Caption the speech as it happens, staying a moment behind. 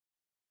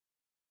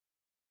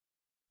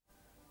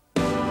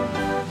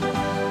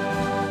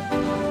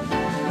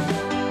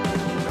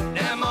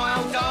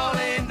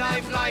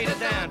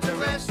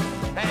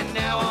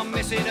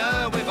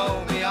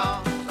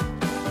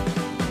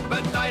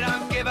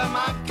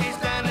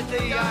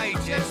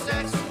jet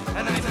sets,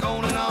 and they've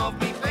gone and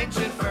halved me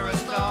pension for a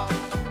start.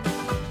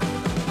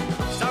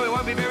 So it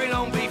won't be very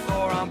long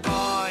before I'm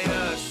by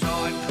her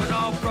side, 'cause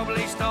I'll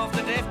probably starve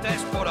to death,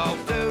 that's what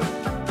I'll do.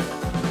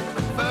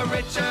 For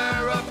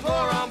richer or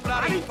poor, I'm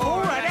bloody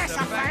poor, that's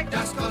a fact.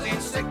 That's 'cause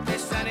in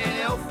sickness and in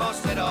health I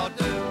said I'll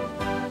do.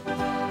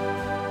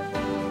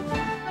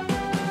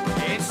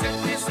 In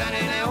sickness and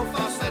in health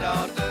I said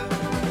I'll do.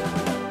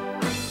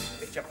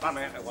 Get your bum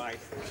out of the way.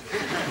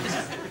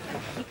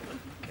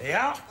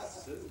 Yeah.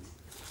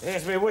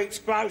 There's my week's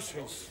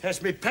groceries.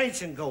 There's my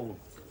pension gone.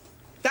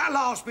 That'll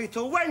last me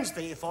till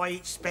Wednesday if I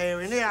eat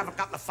sparingly, have a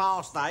couple of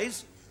fast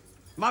days.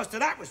 Most of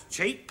that was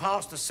cheap,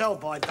 past the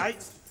sell-by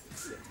date.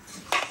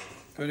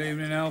 Good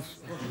evening, Alf.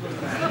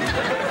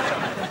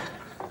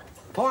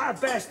 Quite our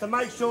best to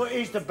make sure it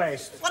is the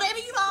best. Whatever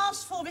you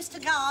ask for,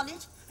 Mr.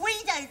 Garnett, we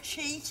don't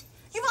cheat.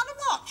 You want to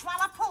watch while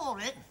I pour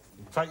it?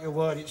 Take your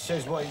word, it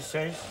says what it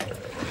says.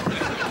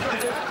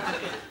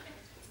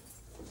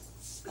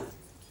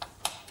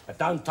 It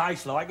don't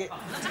taste like it.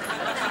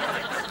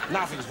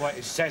 Nothing's what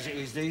it says it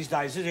is these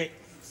days, is it?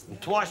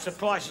 And twice the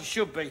price it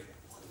should be.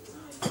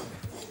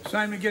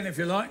 Same again, if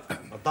you like.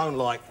 I don't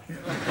like.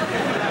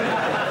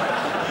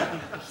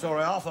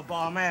 Sorry, half a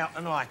bar I'm out,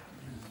 and I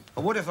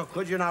would if I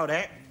could, you know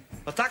that.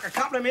 I'll take a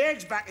couple of my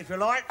eggs back, if you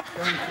like.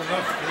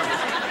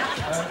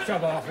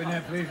 Shove half in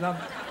there, please, love.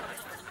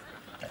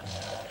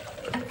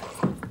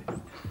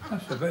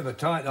 That's a bit of a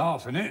tight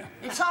half, isn't it?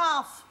 It's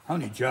half.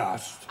 Only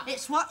just.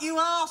 It's what you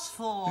asked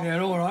for.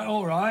 Yeah, all right,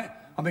 all right.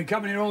 I've been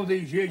coming here all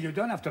these years. You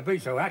don't have to be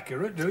so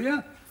accurate, do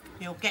you?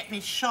 You'll get me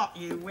shot,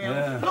 you will.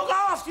 Yeah. Look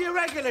after your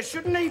regulars.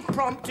 Shouldn't need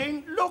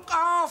prompting. Look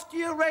after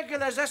your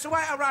regulars. That's the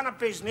way to run a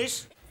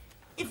business.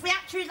 If we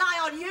had to rely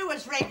on you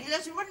as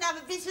regulars, we wouldn't have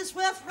a business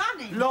worth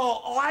running.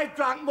 Look, I've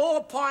drunk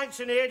more pints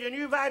in here than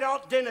you've had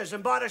hot dinners,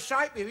 and by the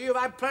shape of you, you've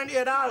had plenty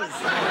of those.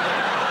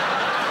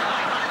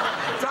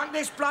 Drunk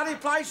this bloody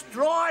place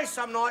dry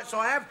some nights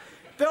I have.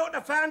 Built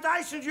the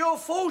foundations of your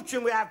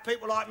fortune, we have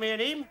people like me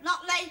and him.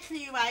 Not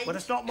lately, you ain't. Well,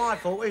 it's not my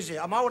fault, is it?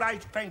 I'm old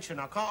age pension.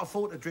 I can't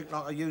afford to drink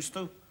like I used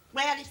to.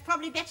 Well, it's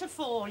probably better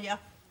for you.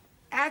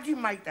 How do you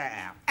make that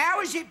out?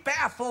 How is it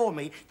better for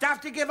me to have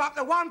to give up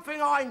the one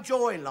thing I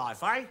enjoy in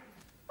life, eh?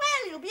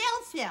 Well, you'll be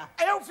healthier.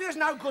 Healthier's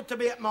no good to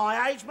be at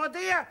my age, my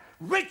dear.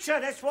 Richer,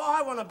 that's what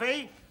I want to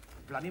be.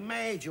 Bloody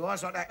mad you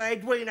was like that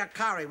Edwina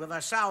Curry with her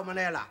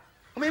salmonella.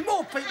 I mean,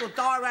 more people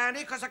die around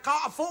here because I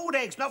can't afford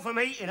eggs, not from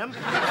eating them. Free!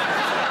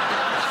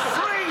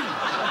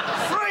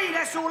 Free,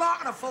 that's all I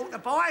can afford to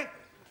buy.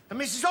 And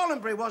Mrs.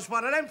 Hollenbury wants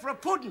one of them for a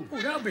pudding.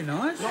 Oh, that'd be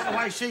nice. Not the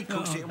way she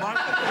cooks it, won't.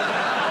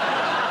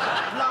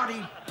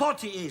 Bloody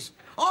pot it is.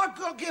 I've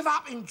got to give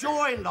up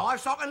enjoying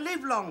life so I can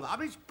live longer. I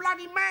mean, it's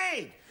bloody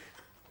mad.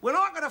 When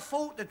I can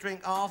afford to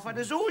drink half,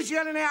 there's always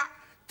yelling out,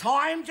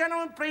 time,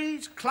 gentlemen,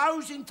 please,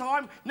 closing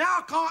time. Now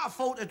I can't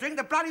afford to drink.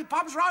 The bloody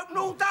pubs are open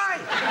all day.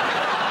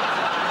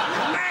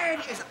 Mad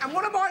it is. And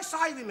what am I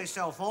saving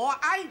myself for,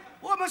 eh?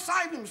 What am I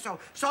saving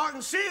myself? So I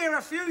can sit here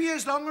a few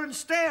years longer and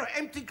stare at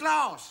empty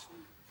glass.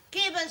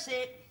 Give us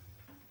it.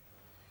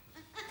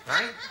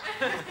 Eh?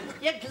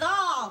 Your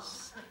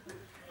glass.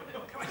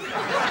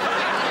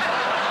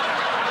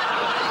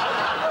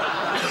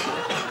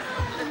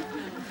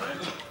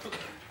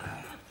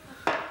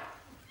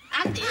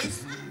 And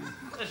this.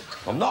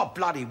 I'm not a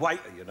bloody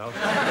waiter, you know.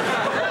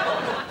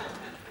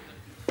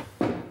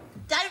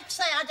 Don't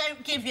say I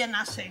don't give you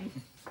nothing.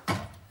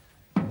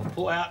 I'll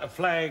put out the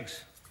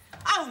flags.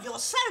 Oh, you're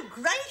so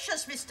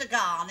gracious, Mr.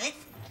 Garnett.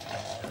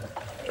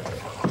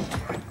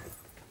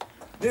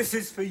 This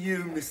is for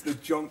you,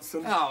 Mr.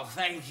 Johnson. Oh,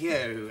 thank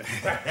you.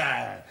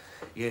 Yeah,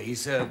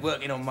 he's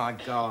working on my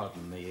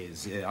garden, he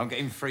is. Yeah, I'm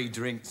getting free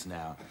drinks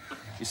now.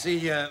 You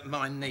see,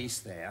 my niece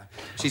there,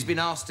 she's been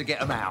asked to get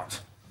them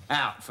out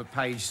for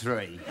page 3.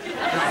 I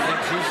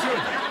think she should.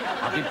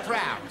 I'd be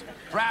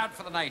proud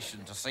for the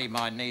nation to see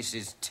my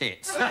niece's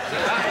tits.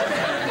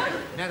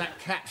 Now, that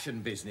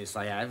caption business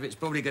they have, it's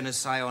probably going to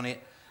say on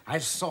it, a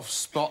soft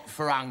spot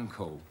for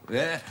Uncle.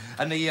 Yeah?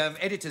 And the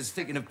editor's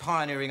thinking of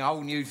pioneering a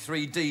whole new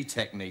 3D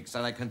technique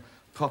so they can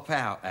pop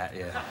out at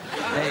you.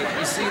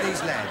 You see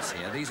these lads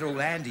here? These are all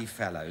handy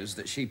fellows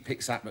that she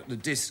picks up at the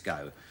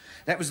disco.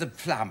 That was the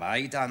plumber.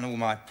 He done all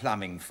my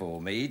plumbing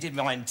for me. He did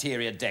my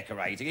interior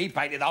decorating. He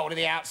painted the whole of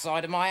the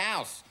outside of my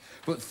house.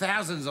 Put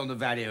thousands on the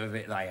value of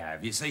it they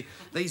have. You see,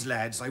 these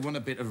lads, they want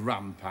a bit of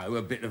rumpo,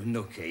 a bit of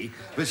nookie,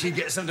 but she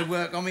gets them to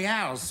work on my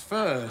house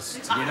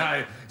first, you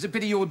know. It's a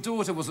pity your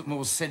daughter wasn't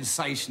more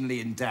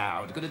sensationally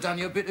endowed. Could have done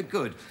you a bit of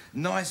good.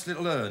 Nice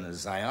little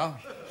earners, they are.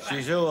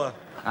 She's whore.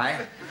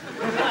 Eh?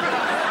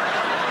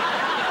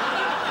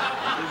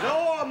 She's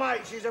whore,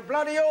 mate. She's a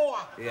bloody whore.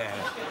 Yeah.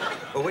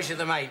 Well, which of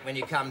the mate when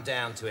you come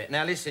down to it?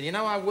 Now, listen, you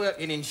know I work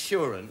in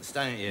insurance,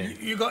 don't you?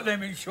 You got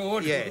them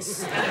insured?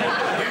 Yes.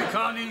 You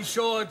can't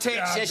insure...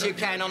 Tits, yes, you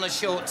can, on a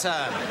short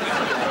term.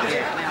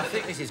 Yeah, now, I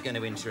think this is going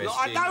to interest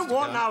Look, you. I don't Mr.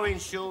 want Garnett. no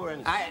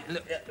insurance.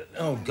 Look,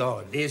 oh,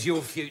 God, here's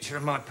your future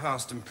and my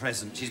past and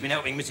present. She's been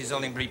helping Mrs.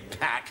 Hollenbury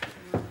pack.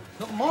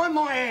 Look, mind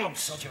my Oh, eggs.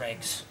 sod your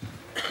eggs.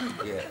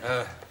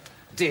 Yeah,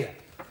 dear.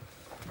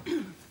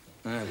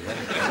 Oh,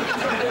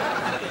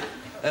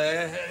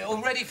 yeah.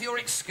 All ready for your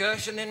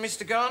excursion then,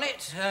 Mr.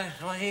 Garnett?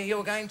 I hear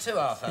you're going too,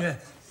 Arthur. Yeah.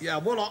 Yeah,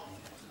 well,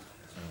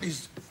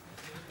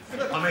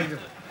 I mean...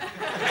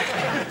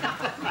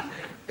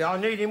 Yeah, I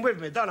need him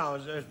with me, don't I,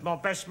 as my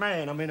best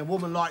man. I mean, a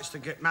woman likes to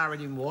get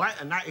married in white,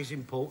 and that is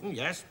important,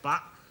 yes,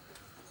 but...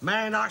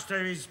 man likes to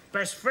have his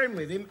best friend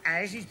with him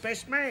as his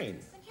best man.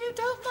 You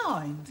don't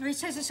mind? He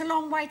says it's a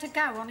long way to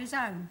go on his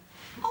own.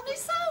 On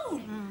his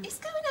own? He's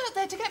going out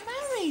there to get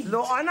married.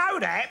 Look, I know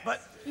that,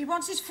 but... He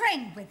wants his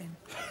friend with him.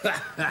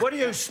 What are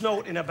you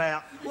snorting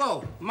about?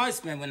 Well,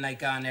 most men, when they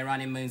go on their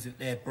honeymoons with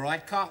their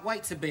bride, can't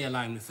wait to be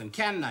alone with them,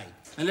 can they?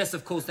 Unless,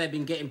 of course, they've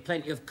been getting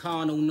plenty of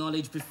carnal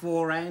knowledge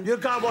beforehand. You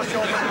go and wash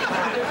your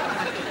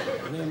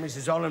mouth. Me and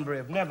Mrs. Hollenbury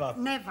have never...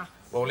 Never.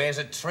 Well, there's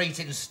a treat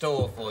in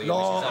store for you,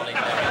 Lord. Mrs.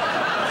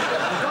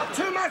 Hollenbury. We've got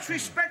too much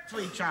respect for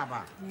each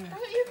other.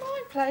 Don't you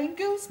mind playing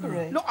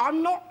gooseberry? Look,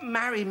 I'm not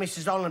marrying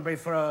Mrs. Hollenbury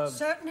for a...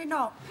 Certainly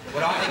not.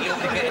 Well, I think you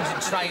ought to get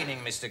into training,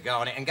 Mr.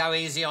 Garnett, and go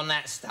easy on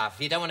that stuff.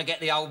 You don't want to get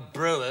the old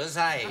brewers,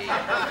 eh?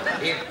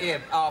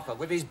 Here, Arthur,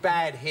 with his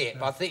bad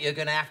hip, I think you're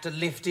going to have to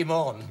lift him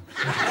on.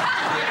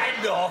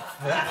 Hand off.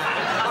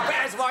 I bet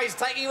that's why he's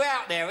taking you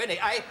out there, isn't it,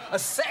 eh? A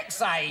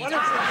sex aid.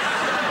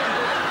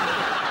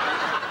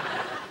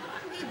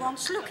 He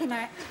wants looking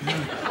at.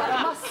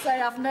 I must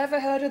say, I've never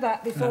heard of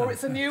that before.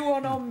 It's a new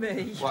one on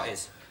me. What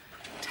is?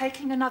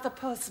 Taking another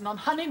person on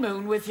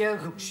honeymoon with you.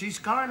 Look, she's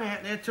going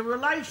out there to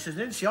relations,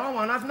 isn't she? I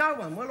won't have no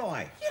one, will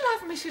I? You'll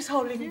have Mrs.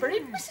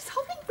 Hollingbury. Mrs.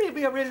 Hollingbury will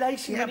be a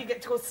relation when you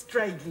get to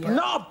Australia.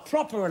 Not a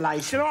proper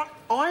relation.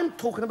 I'm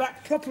talking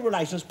about proper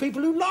relations,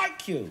 people who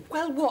like you.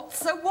 Well, what?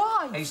 So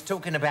why? He's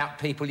talking about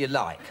people you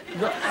like.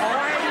 Look,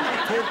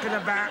 I'm talking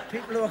about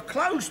people who are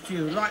close to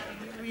you, like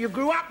you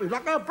grew up with,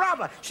 like her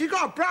brother. She's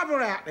got a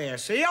brother out there,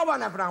 see? I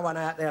won't have no one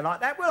out there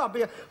like that, will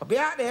I? I'll be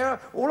out there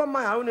all on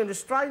my own in a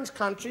strange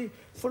country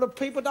full of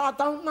people that I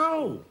don't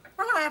know.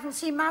 Well, I haven't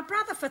seen my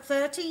brother for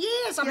 30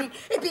 years. I mean,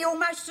 he'd be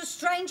almost a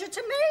stranger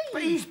to me.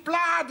 But he's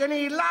blood and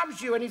he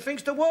loves you and he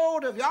thinks the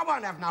world of you. I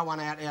won't have no one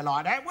out there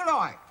like that, will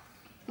I?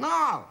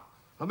 No.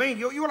 I mean,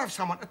 you'll have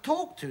someone to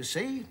talk to,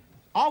 see?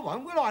 I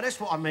won't, will I? That's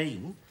what I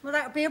mean. Well,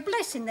 that would be a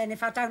blessing, then,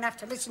 if I don't have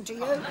to listen to you.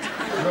 Look,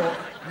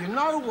 you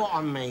know what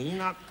I mean.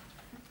 I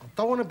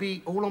don't want to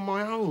be all on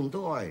my own,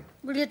 do I?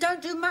 Well, you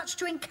don't do much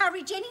to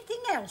encourage anything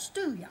else,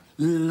 do you?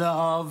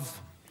 Love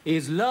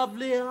is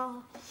lovelier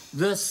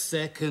the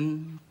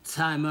second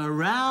time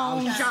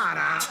around. Oh, shut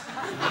up.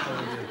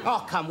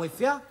 I'll come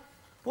with you.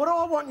 What do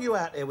I want you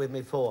out there with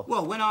me for?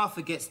 Well, when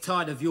Arthur gets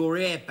tired of your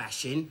ear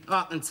bashing,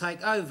 I can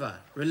take over.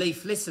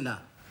 Relief listener.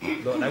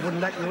 Look, they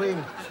wouldn't let you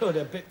in. Sure,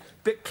 they're a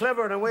bit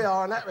cleverer than we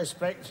are in that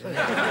respect.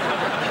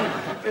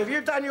 Have you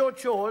done your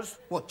chores?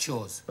 What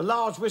chores? A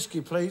large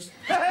whiskey, please. See,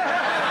 it's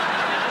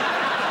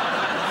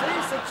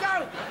a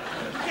joke.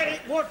 Get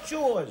it? What's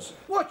yours?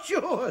 What's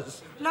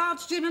yours?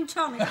 Large gin and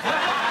tonic.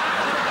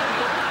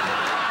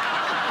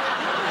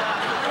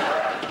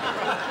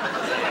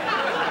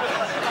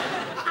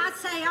 I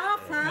say,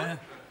 Arthur.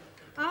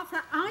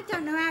 Arthur, I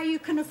don't know how you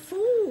can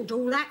afford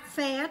all that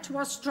fare to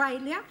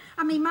Australia.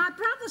 I mean, my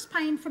brother's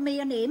paying for me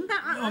and him,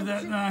 but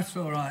That's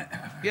all right.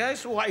 Yeah,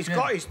 it's all right. He's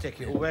got his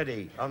ticket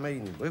already. I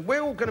mean,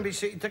 we're all going to be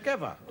sitting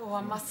together. Oh,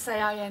 I must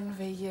say I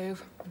envy you.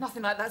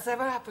 Nothing like that's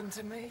ever happened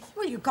to me.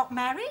 Well, you got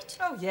married?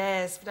 Oh,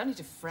 yes, but only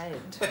to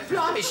Fred.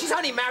 Blimey, she's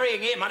only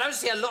marrying him. I don't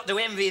see a lot to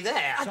envy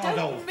there. I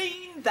don't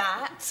mean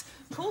that.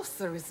 Of course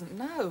there isn't,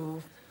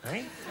 no.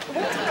 Eh?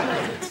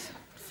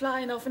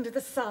 Flying off into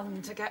the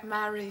sun to get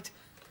married.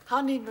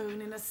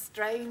 Honeymoon in a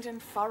strange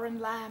and foreign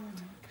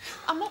land.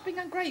 I'm not being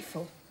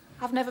ungrateful.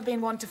 I've never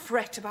been one to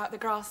fret about the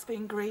grass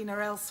being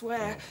greener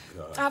elsewhere.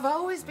 I've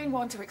always been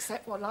one to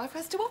accept what life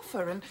has to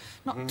offer and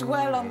not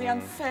dwell on the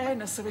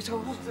unfairness of it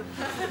all.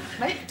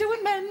 Make do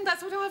and mend,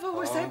 that's what I've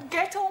always said.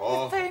 Get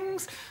on with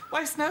things.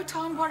 Waste no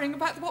time worrying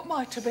about what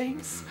might have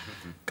been.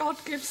 God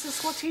gives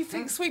us what he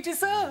thinks we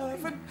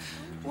deserve and,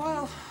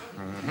 well,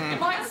 it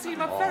might seem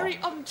a very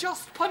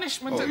unjust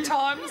punishment at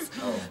times,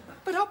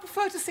 but I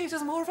prefer to see it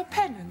as more of a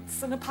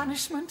penance than a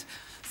punishment.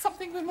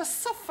 Something we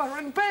must suffer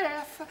and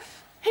bear for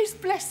his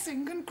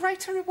blessing and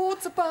greater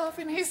rewards above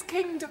in his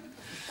kingdom.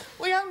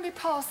 We only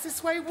pass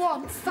this way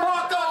once.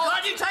 Oh, God,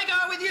 can't you take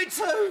her with you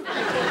too?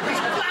 These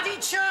bloody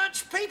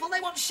church people, they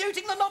want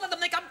shooting the lot of them.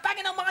 They come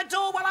banging on my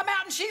door while I'm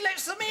out and she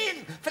lets them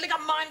in, filling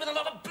up mine with a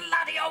lot of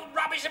bloody old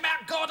rubbish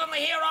about God and the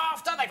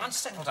hereafter. They've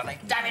unsettled her,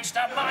 they've damaged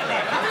her mind.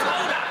 I've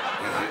told her.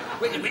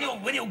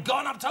 When you're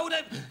gone, I've told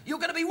her, you're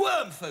going to be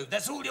worm food.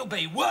 That's all you'll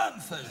be, worm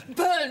food.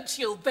 Burnt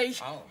you'll be.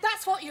 Oh.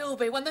 That's what you'll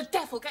be when the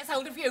devil gets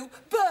hold of you.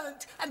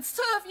 Burnt and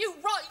serve you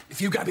right. If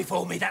you go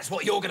before me, that's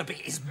what you're going to be,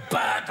 is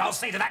burnt. I'll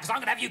see to that, because I'm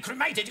going to have you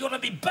cremated. You're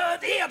going to be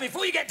burnt here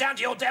before you get down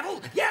to your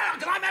devil. Yeah,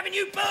 because I'm having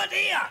you burnt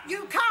here.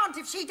 You can't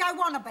if she don't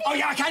want to be. Oh,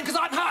 yeah, I can, because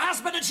I'm her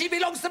husband and she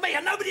belongs to me,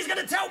 and nobody's going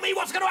to tell me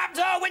what's going to happen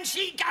to her when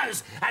she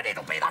goes. And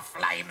it'll be the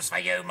flames for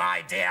you,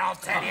 my dear, I'll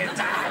tell you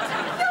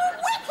that.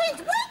 You're wicked,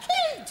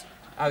 wicked!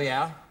 Oh,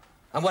 yeah?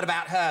 And what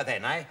about her,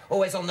 then, eh?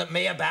 Always on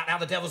me about how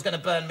the devil's going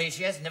to burn me.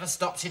 She has never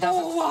stopped, she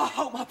doesn't. Oh, I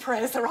hope my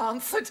prayers are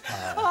answered.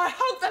 I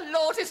hope the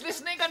Lord is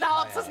listening and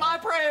answers my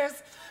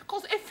prayers.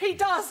 Because if he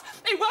does,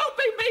 it won't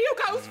be me who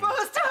goes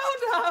first.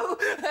 Oh,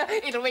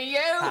 no. It'll be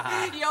you.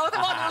 You're the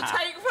one who'll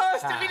take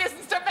first if he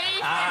listens to me,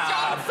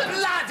 Johnson.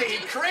 Bloody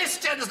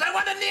Christians! No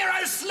wonder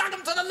Nero slung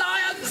them to the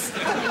lions!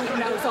 He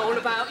knows all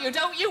about you.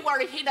 Don't you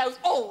worry. He knows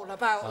all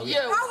about you.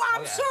 Oh,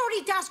 I'm sure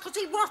he does, because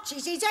he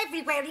watches. He's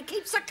everywhere. He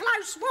keeps a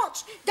close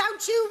watch.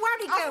 Don't you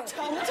worry, girl.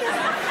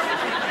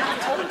 I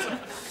told him.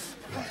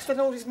 The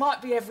Lordies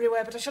might be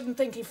everywhere, but I shouldn't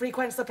think he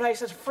frequents the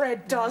place as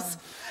Fred does.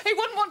 He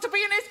wouldn't want to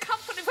be in his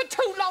company for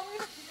too long.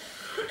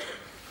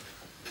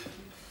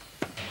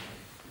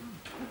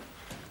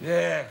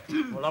 Yeah,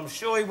 well, I'm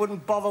sure he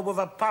wouldn't bother with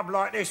a pub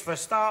like this for a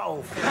start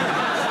off.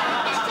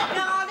 Mr.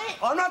 Garnett?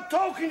 I'm not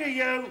talking to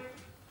you.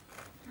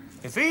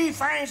 If he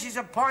fancies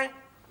a pint,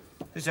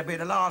 this will be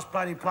the last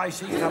bloody place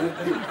he's coming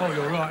to. Oh,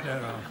 you're right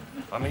there, Al.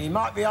 I mean, he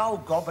might be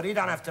old, God, but he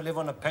don't have to live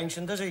on a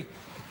pension, does he?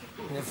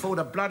 He can afford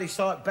a bloody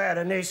sight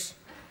better than this.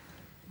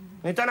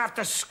 He don't have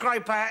to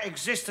scrape out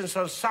existence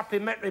on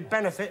supplementary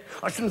benefit.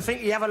 I shouldn't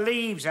think he ever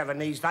leaves heaven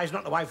these days,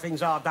 not the way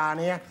things are down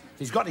here. If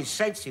he's got his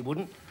sense, he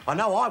wouldn't. I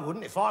know I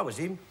wouldn't if I was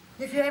him.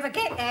 If you ever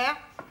get there.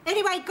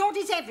 Anyway, God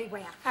is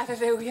everywhere.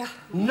 Hallelujah.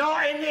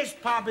 Not in this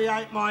pub, he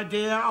ain't, my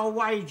dear. I'll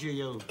wager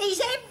you. He's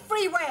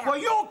everywhere. Well,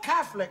 your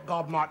Catholic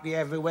God might be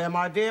everywhere,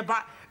 my dear,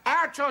 but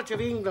our Church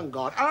of England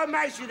God, Her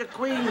Majesty the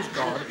Queen's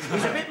God,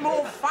 is a bit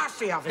more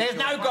fussy, I think. There's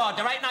no God.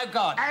 There ain't no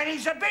God. And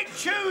he's a bit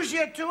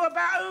choosier, too,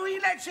 about who he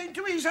lets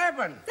into his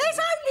heaven. There's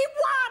only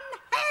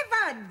one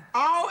heaven.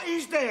 Oh,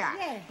 is there?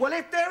 Yeah. Well,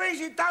 if there is,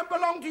 it don't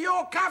belong to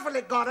your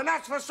Catholic God, and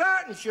that's for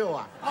certain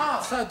sure.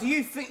 Ah, so do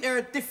you think there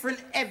are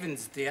different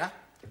heavens, dear?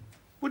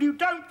 Well, you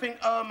don't think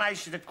Her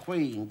Majesty the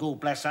Queen,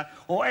 God bless her,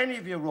 or any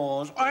of your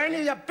royals, or any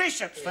of your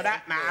bishops, for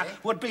that matter,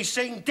 would be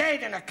seen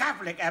dead in a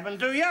Catholic heaven,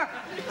 do you?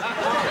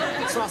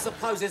 So I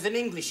suppose there's an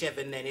English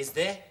heaven then, is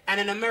there? And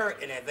an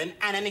American heaven,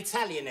 and an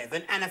Italian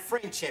heaven, and a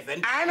French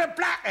heaven. And a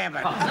black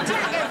heaven. A black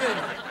heaven!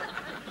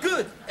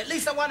 Good. At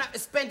least I won't have to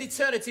spend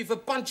eternity with a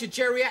bunch of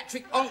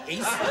geriatric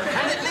onkies.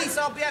 And at least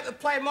I'll be able to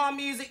play my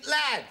music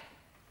loud.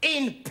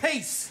 In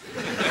peace.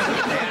 There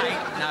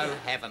ain't no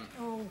heaven.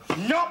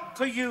 Not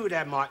for you,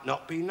 there might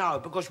not be, no,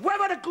 because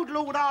whether the good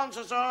Lord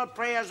answers her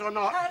prayers or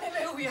not...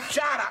 Hallelujah.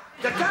 Shut up.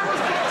 The devil's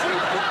got you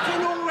booked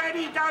in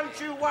already, don't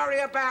you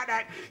worry about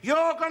that.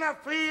 You're gonna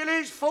feel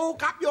his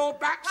fork up your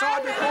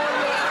backside before you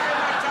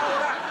ever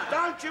told her.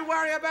 Don't you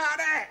worry about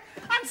that.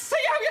 And see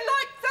how you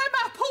like them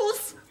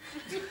apples.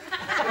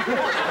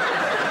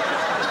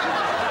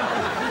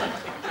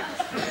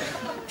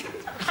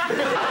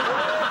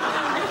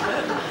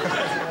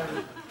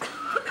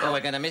 Well,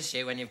 we're going to miss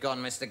you when you've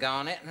gone, Mr.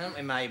 Garnett, aren't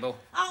we, Mabel?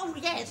 Oh,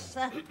 yes.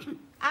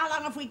 How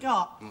long have we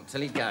got? Until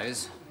he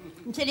goes.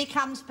 Until he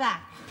comes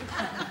back.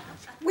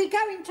 We're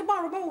going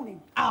tomorrow morning.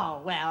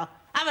 Oh, well,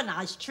 have a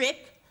nice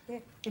trip. Yeah.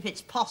 If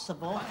it's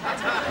possible. I'll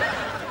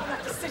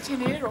have to sit in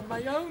here on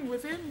my own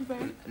with him,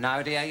 then.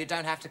 No, dear, you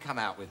don't have to come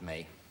out with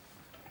me.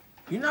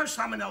 You know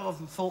something I've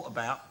often thought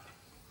about?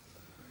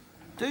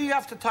 Do you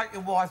have to take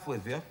your wife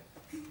with you?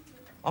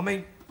 I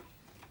mean,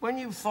 when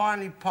you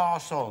finally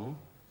pass on,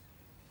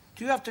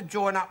 do you have to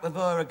join up with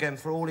her again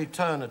for all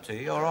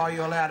eternity, or are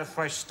you allowed a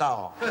fresh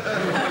start?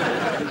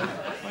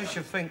 Makes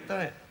you think,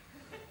 doesn't it?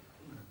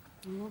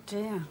 Oh,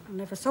 dear. I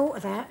never thought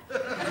of that.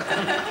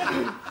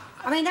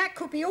 I mean, that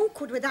could be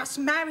awkward with us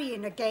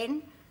marrying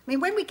again. I mean,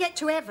 when we get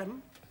to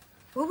heaven,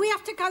 will we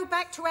have to go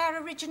back to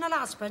our original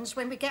husbands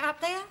when we get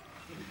up there?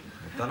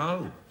 Don't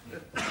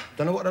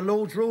know what the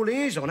Lord's rule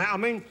is on that. I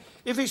mean,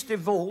 if it's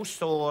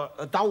divorce or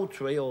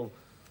adultery or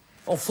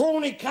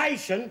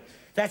fornication,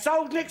 that's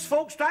old Nick's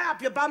fork straight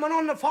up your bum and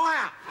on the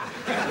fire.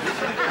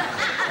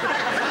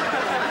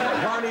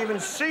 You won't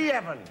even see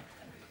heaven.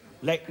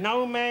 Let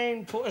no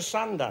man put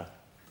asunder.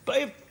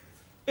 But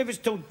if it's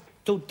till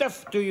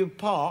death do you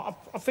part,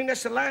 I think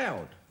that's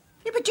allowed.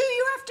 Yeah, but do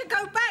you have to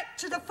go back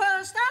to the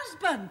first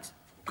husband?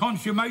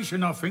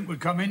 Consummation, I think, would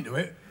come into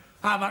it.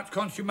 How much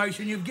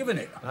consummation you've given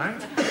it? Eh?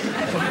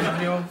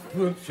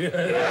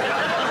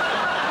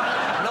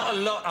 Not a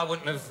lot, I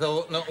wouldn't have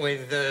thought. Not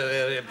with,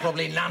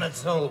 probably none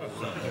at all.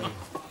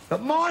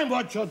 But mind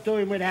what you're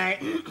doing with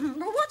that.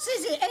 Well, what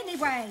is it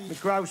anyway? The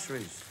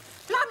groceries.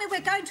 Blimey,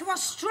 we're going to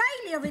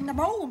Australia in the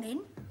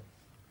morning.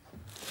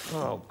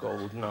 Oh,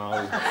 God,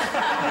 no.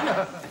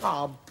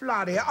 Oh,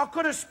 bloody hell. I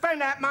could have spent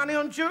that money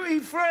on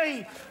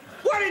duty-free.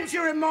 Why didn't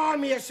you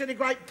remind me of silly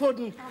great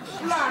pudding?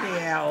 Bloody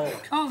hell.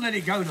 Can't let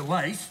it go to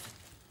waste.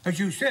 As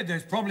you said,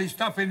 there's probably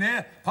stuff in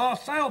there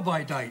past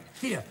sale-by date.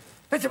 Here,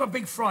 let's have a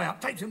big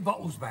fry-up. Take some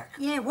bottles back.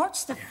 Yeah,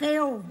 what's the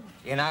film?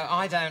 You know,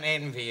 I don't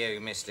envy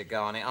you, Mr.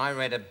 Garnett. I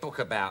read a book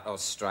about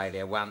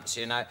Australia once,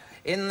 you know.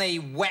 In the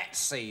wet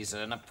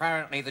season,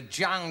 apparently the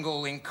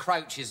jungle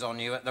encroaches on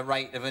you at the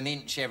rate of an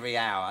inch every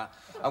hour,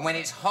 and when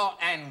it's hot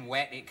and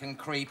wet, it can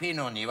creep in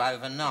on you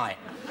overnight.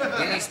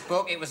 In this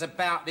book, it was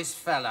about this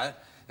fellow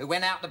who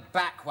went out the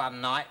back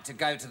one night to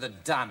go to the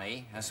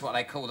dunny. That's what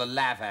they call the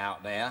lav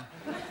out there.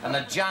 And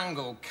the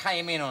jungle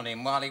came in on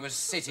him while he was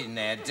sitting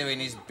there doing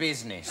his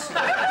business.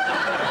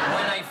 And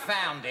when they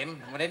found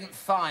him, well, they didn't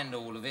find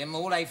all of him.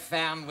 All they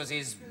found was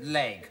his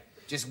leg.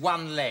 Just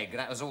one leg.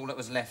 That was all that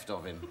was left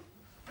of him.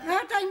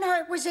 How'd they know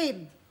it was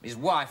him? His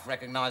wife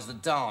recognised the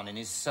darn in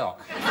his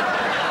sock.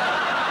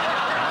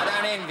 I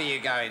don't envy you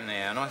going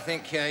there, and I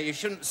think you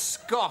shouldn't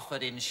scoff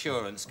at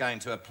insurance going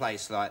to a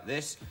place like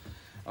this.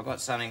 I've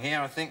got something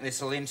here. I think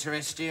this will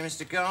interest you,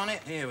 Mr.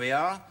 Garnett. Here we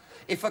are.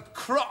 If a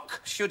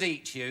croc should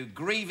eat you,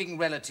 grieving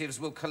relatives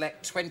will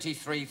collect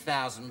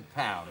 £23,000.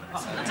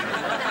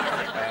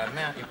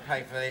 Amount you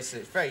pay for this,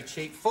 it's very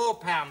cheap.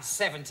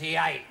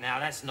 £4.78. Now,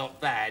 that's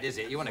not bad, is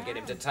it? You want to get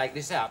him to take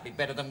this out. Be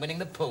better than winning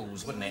the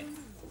pools, wouldn't it?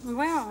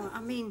 Well, I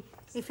mean,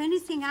 if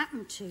anything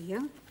happened to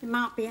you, it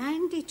might be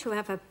handy to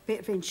have a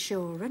bit of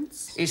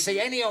insurance. You see,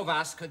 any of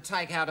us could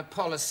take out a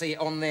policy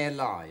on their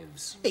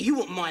lives. Yeah, you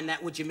wouldn't mind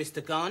that, would you,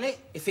 Mr. Garnett?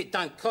 If it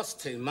don't cost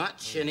too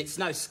much and it's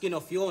no skin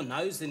off your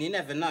nose, then you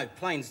never know.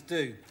 Planes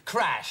do.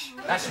 Crash.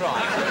 That's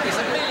right. There's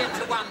a 1,000,000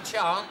 to 1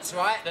 chance,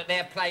 right, that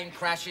their plane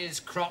crashes,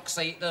 crocs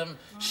eat them,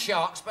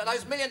 sharks, but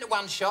those 1,000,000 to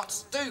 1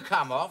 shots do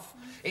come off.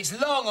 It's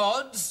long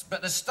odds,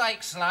 but the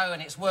stake's low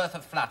and it's worth a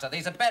flutter.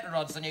 These are better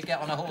odds than you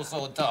get on a horse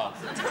or dog.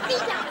 Put me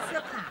down for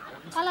a pound.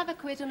 I'll have a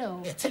quid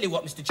alone. Yeah, tell you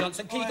what, Mr.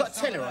 Johnson, can you got a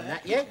tenner on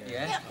that, yeah?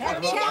 Yeah.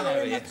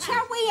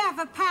 Shall we have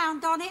a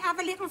pound on it, have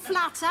a little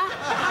flutter?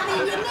 I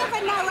mean, you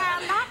never know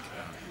our luck.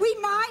 We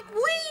might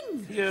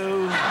win.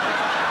 You...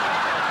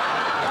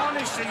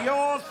 Honestly,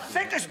 you're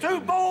thick as 2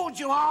 balls,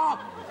 you are.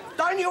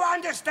 Don't you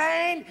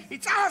understand?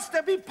 It's us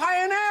that be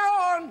paying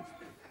out on.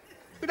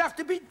 We'd have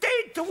to be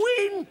dead to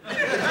win.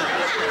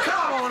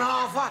 Come on,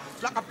 Arthur.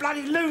 It's like a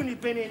bloody loony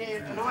bin in here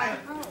tonight.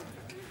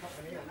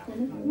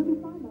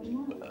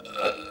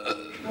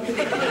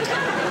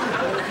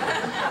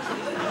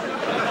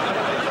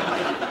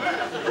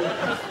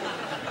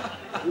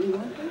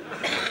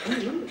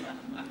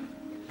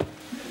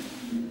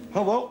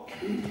 Oh, well.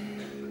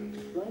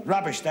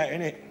 Rubbish, that,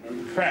 innit?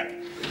 Crap.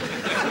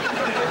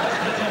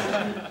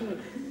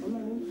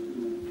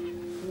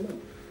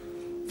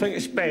 Think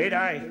it's bad,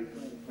 eh?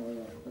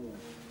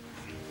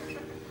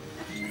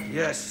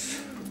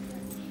 Yes.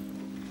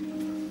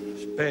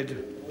 It's bed.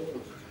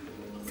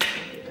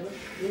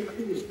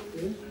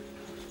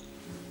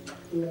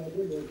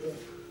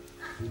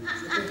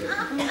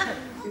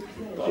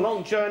 Got a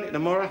long journey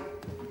tomorrow.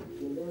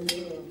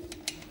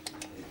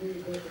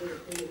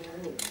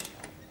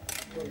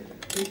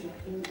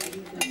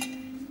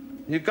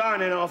 You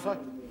going in, Arthur?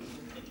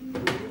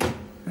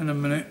 In a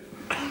minute.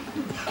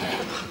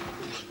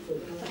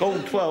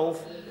 Gone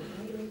 12.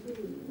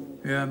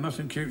 Yeah,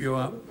 mustn't keep you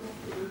up.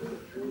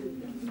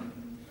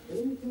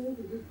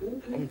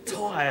 I'm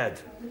tired.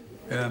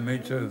 Yeah, me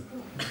too.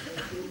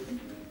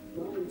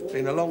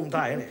 Been a long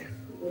day, innit?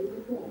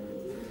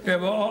 Yeah,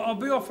 well, I'll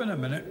be off in a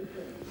minute.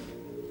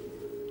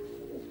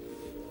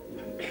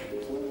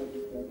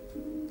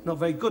 Not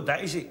very good,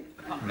 that, is it?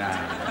 Nah.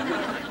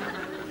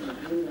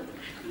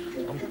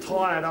 I'm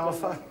tired,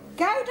 Arthur.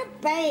 Go to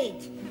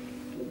bed.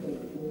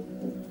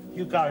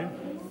 You going?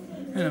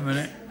 In a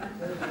minute.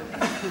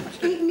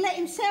 He can let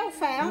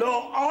himself out.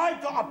 Look, I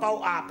got to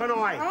bolt up, and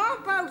I'll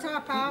bolt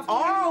up after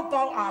I'll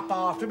bolt up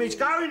after him. He's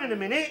going in a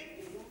minute.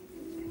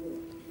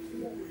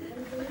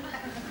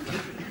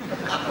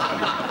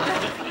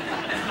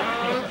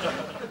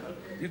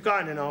 You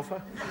going in,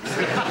 Arthur?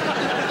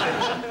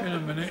 In a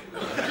minute.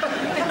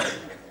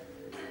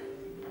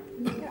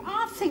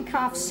 I think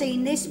I've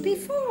seen this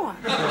before.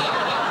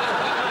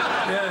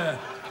 Yeah.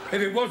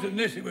 If it wasn't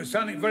this, it was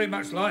something very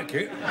much like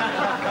it.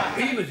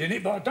 He was in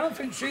it, but I don't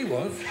think she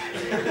was.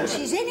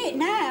 She's in it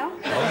now.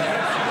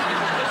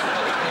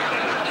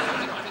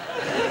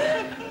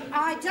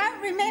 I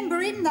don't remember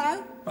him,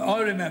 though.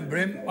 I remember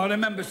him. I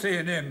remember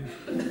seeing him.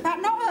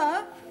 But not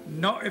her.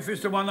 Not if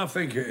it's the one I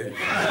think it is.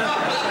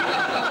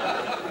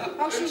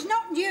 Oh, she's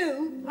not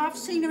new. I've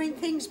seen her in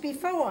things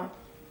before.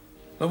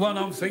 The one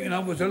I'm thinking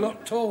of was a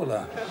lot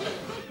taller.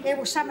 Yeah,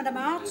 well, some of them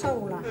are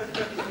taller.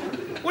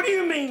 What do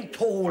you mean,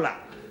 taller?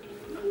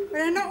 But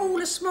they're not all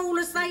as small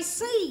as they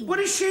seem. What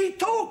is she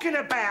talking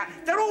about?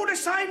 They're all the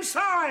same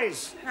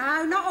size.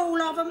 No, not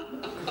all of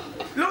them.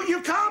 Look,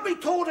 you can't be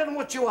taller than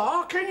what you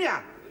are, can you?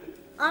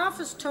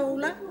 Arthur's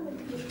taller.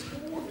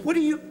 What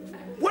do you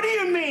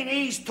mean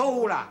he's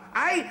taller,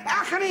 eh?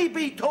 How can he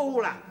be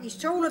taller? He's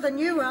taller than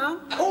you are.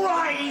 All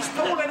right, he's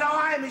taller than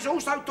I am. He's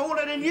also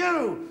taller than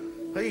you.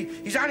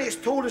 He's only as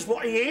tall as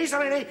what he is.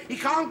 I mean, he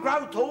can't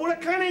grow taller,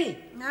 can he?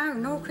 No,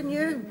 nor can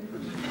you.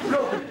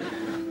 Look,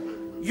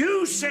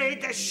 you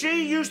said that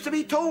she used to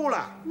be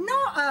taller.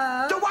 Not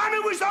her. The one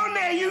who was on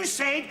there, you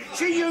said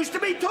she used to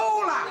be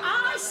taller.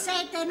 I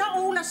said they're not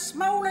all as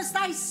small as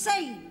they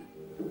seem.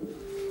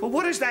 Well,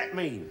 what does that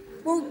mean?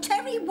 Well,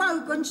 Terry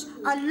Wogan's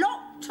a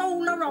lot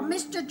taller on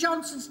Mr.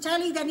 Johnson's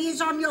telly than he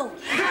is on yours.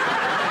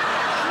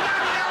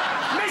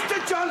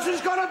 Mr.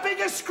 Johnson's got a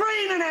bigger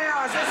screen than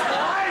ours, that's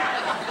why.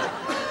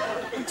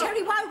 And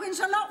Terry Wogan's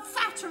a lot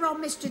fatter are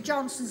on Mr.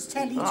 Johnson's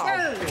telly too.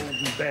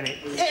 Gordon Bennett.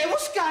 Yeah,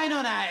 what's going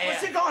on out here?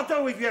 What's it got to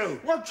do with you?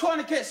 Well, I'm trying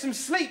to get some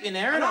sleep in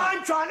there, And I?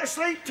 I'm trying to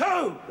sleep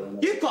too.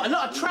 You've got a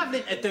lot of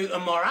travelling to do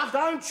tomorrow.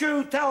 Don't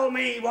you tell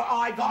me what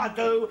I got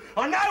to do.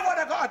 I know what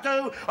I got to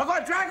do. I got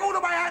to drag all the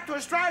way out to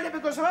Australia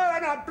because of her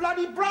and her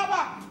bloody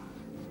brother.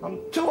 I'm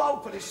too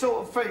old for this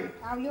sort of thing.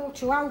 Oh, you're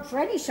too old for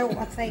any sort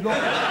of thing.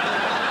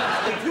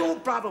 If your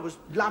brother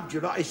loved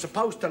you like he's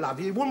supposed to love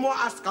you, he wouldn't want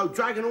us to go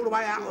dragging all the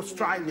way out to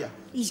Australia.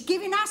 He's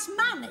giving us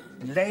money.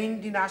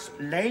 Lending us,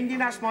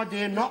 my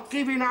dear, not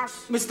giving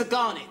us. Mr.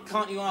 Garnett,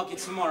 can't you argue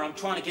tomorrow? I'm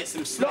trying to get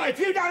some sleep. Look, if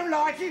you don't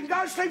like it, you can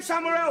go and sleep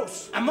somewhere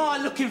else. Am I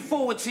looking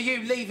forward to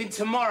you leaving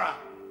tomorrow?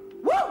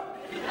 Woo!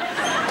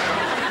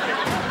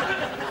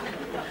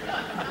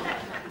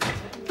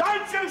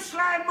 Don't you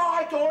slam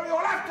my door, you'll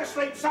have to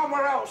sleep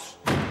somewhere else.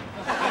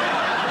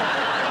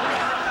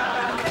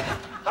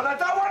 And I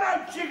don't want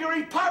no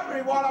jiggery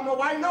pokery while I'm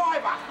away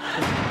neither.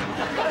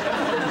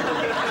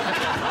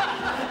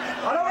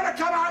 I don't want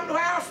to come home to a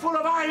house full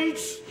of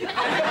AIDS.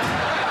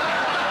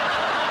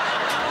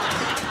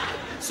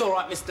 It's all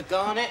right, Mr.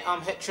 Garnett,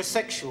 I'm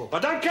heterosexual. I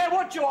don't care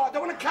what you are, I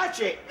don't want to catch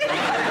it.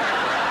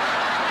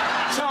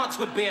 Chance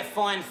would be a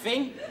fine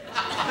thing.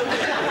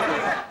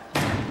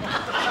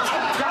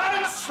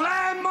 Don't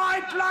slam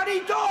my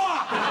bloody door!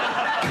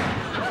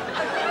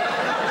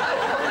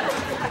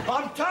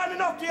 I'm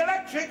turning off the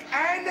electric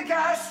and the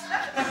gas.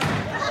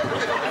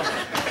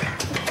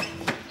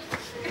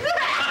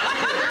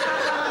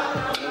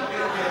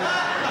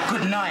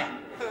 Good night.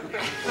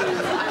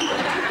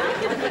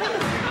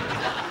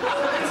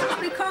 This is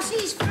because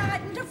he's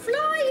frightened of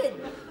flying.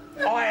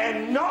 I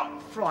am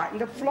not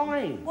frightened of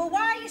flying. Well,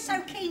 why are you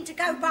so keen to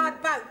go by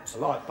boat? I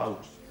like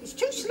boats. It's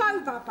too slow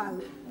by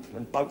boat.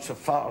 And boats are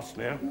fast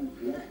now.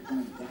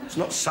 It's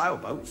not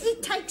sailboats.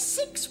 It takes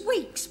 6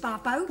 weeks by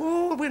boat.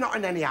 Oh, we're not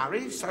in any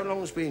hurry, so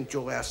long as we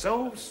enjoy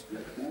ourselves.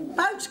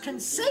 Boats can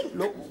sink.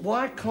 Look,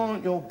 why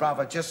can't your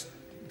brother just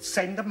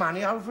send the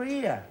money over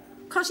here?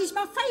 Because he's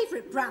my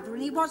favourite brother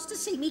and he wants to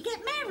see me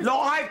get married. Look,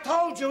 I've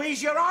told you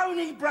he's your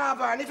only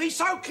brother, and if he's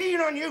so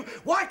keen on you,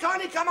 why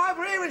can't he come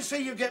over here and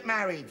see you get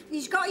married?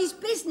 He's got his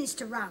business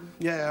to run.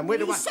 Yeah, and we're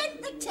the He ones...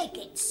 sent the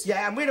tickets.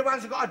 Yeah, and we're the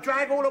ones who've got to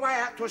drag all the way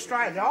out to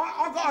Australia.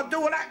 I've got to do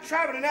all that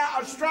travelling out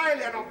to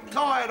Australia, and I'm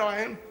tired, I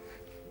am.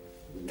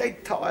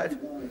 Dead tired.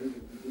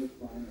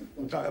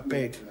 I'll go to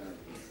bed.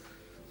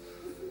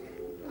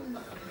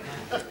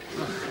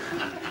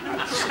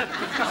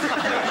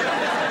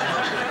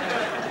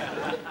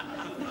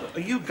 Are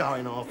you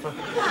going, Arthur?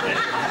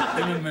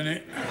 In a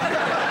minute.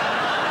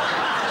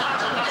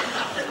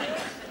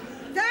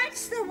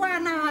 That's the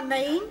one I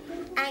mean.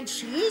 And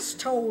she is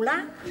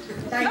taller.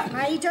 They've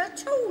made her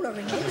taller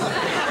in this.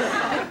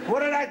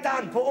 What have they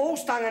done? Put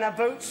horse tongue in her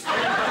boots?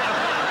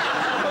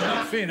 I've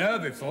not seen her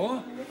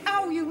before.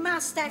 Oh, you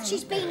must have.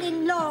 She's been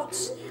in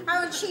lots.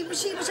 Oh, and she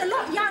was a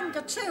lot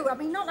younger too. I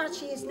mean, not like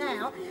she is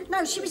now.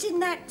 No, she was in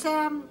that,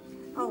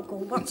 oh,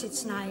 God, what's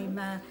its name?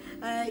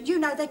 You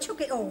know, they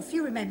took it off.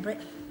 You remember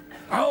it.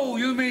 Oh,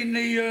 you mean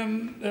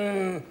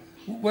the,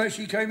 where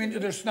she came into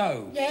the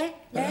snow? Yeah,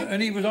 yeah.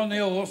 And he was on the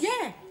horse?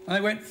 Yeah. And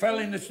they went, fell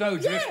in the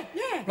snowdrift?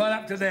 Yeah. Right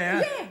up to there?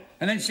 Yeah.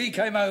 And then she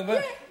came over?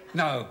 Yeah.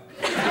 No.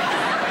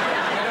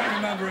 I don't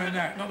remember her in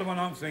that, not the one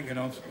I'm thinking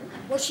of.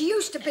 Well, she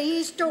used to be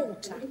his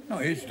daughter.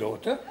 Not his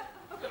daughter.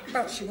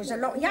 Well, she was a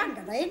lot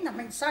younger then. I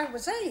mean, so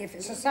was he, if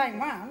it's the same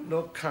one.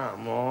 Look,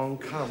 come on.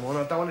 I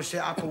don't want to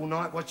sit up all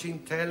night watching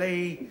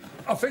telly.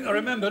 I think I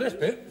remember this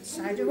bit.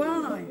 So do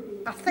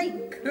I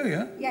think. Do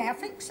you? Yeah, I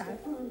think so.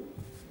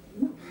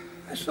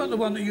 That's not the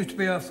one that used to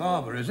be her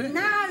father, is it?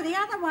 No, the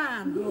other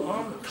one. Look,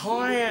 I'm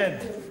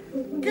tired.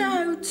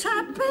 Go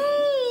to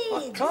bed.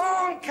 I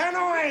can't, can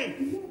I?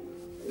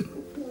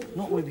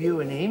 Not with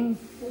you and him.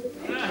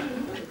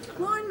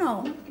 Why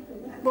not?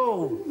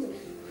 Well,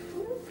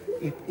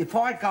 if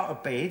I go to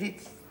bed,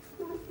 it's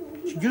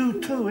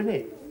you too, isn't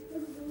it?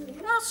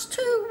 Us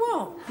two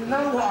what? You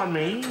know what I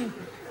mean?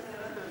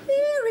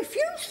 Here, if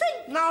you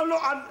think... No,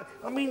 look,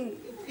 I mean,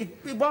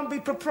 it won't be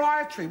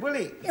proprietary, will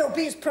it? It'll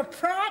be as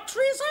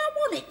proprietary as I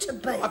want it to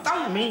be. I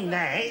don't mean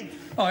that.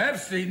 I have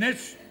seen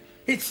this.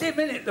 It's him,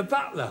 innit, the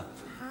butler?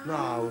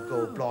 No,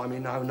 God blimey,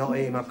 no, not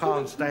him. I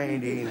can't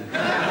stand him. No,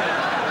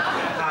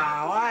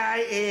 I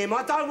hate him.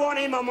 I don't want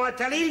him on my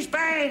telly. He's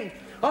banned.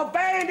 I've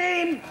banned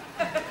him.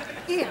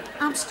 Here,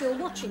 I'm still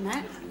watching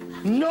that.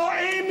 Not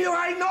him, you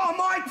ain't not on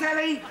my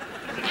telly.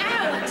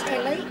 Our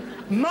telly.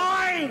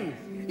 Mine.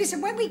 Listen,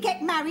 when we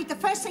get married, the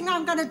first thing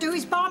I'm going to do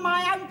is buy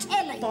my own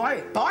telly. Buy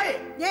it, buy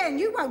it. Yeah, and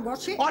you won't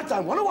watch it. I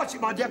don't want to watch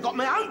it, my dear. I've got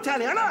my own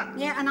telly, haven't I?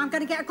 Yeah, and I'm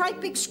going to get a great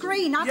big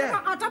screen. I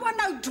don't want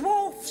no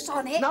dwarfs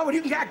on it. No, well,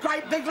 you can get a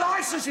great big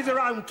licence of your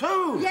own,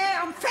 too. Yeah,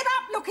 I'm fed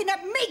up looking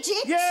at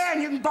midgets. Yeah,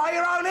 and you can buy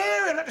your own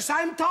hearing at the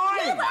same time.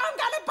 Yeah, but I'm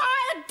going to buy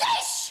a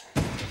dish.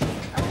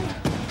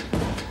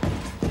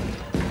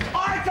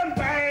 I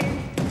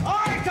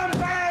can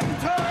bang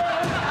too!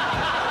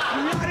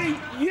 Bloody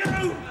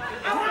you!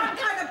 Oh, I'm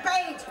going to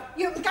bed.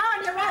 You can go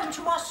on your own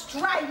to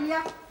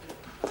Australia.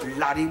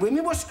 Bloody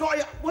women, what's got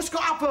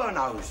up her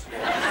nose?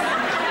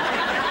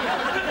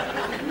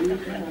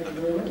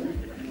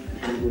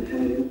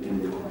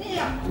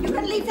 Here, you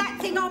can leave that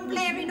thing on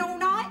blaring all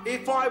night?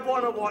 If I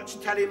want to watch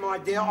telly, my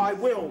dear, I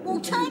will. Well,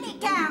 turn it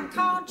down,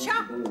 can't you?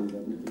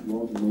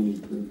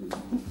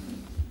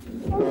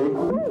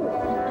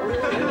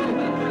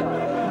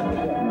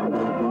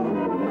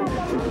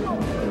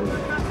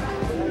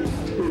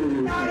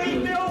 Bloody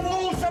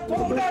Millwall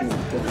supporters!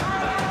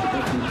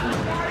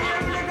 Bloody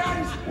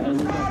hooligans!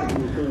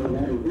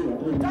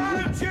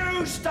 Don't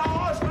you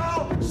start as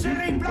well,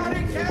 silly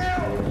bloody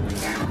cow!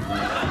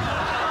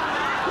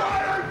 Why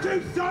don't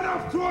you son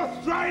off to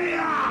Australia?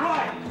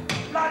 Right,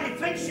 bloody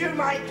fix you,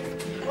 mate.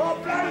 Oh,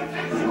 bloody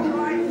fix you,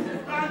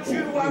 mate. Don't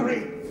you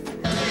worry.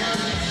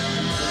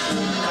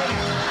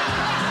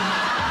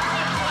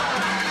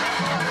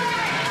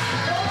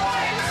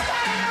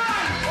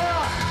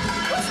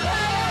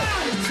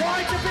 Try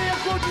to be a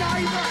good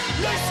neighbour.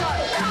 Listen!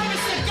 No,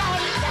 Mr.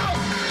 Garlic, no!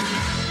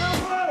 No!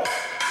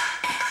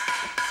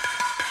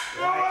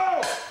 No!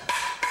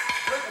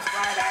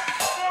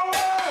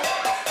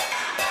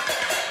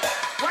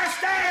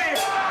 West End!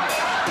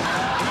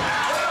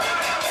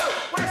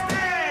 West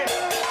End!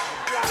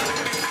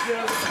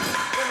 No!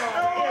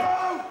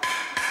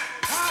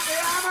 Happy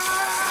Hammer!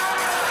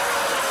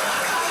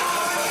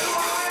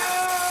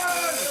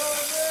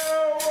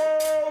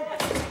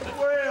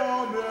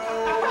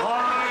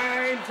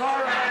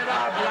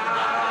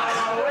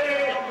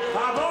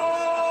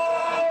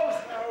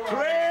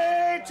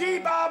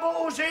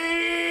 Bubbles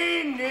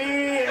in the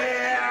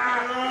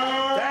air,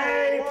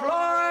 they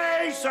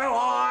fly so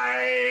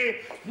high,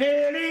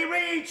 nearly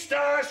reach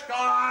the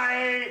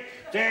sky.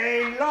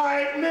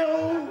 Daylight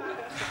Mill.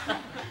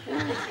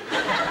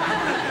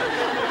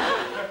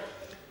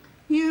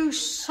 You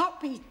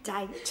soppy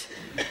date.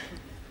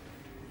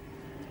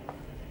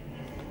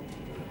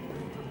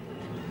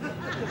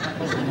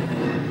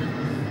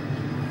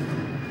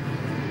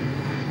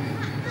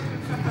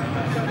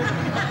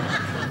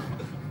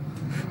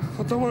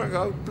 I don't want to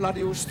go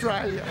bloody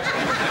Australia. I'm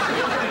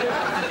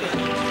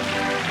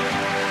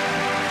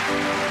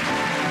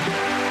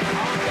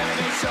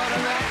getting shot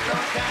of that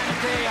rock and the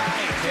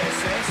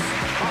DHSS.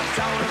 I've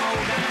told them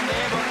all down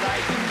there what they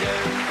can do.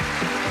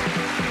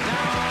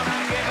 Now I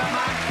don't give a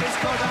muck, it's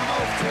 'cause I'm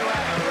off to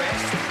have a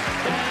rest.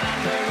 Down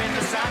under in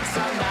the sun,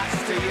 so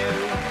nuts to you.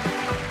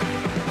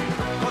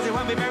 'Cause it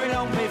won't be very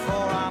long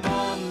before I'm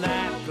on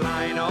that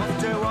plane off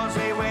to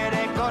Aussie where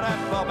they've got a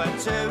bobber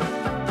too.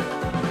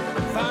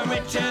 For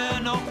richer,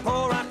 not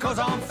poorer, 'cause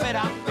I'm fed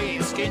up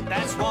being skint.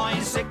 That's why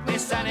in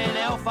sickness and in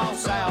health I'll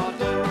say I'll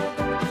do.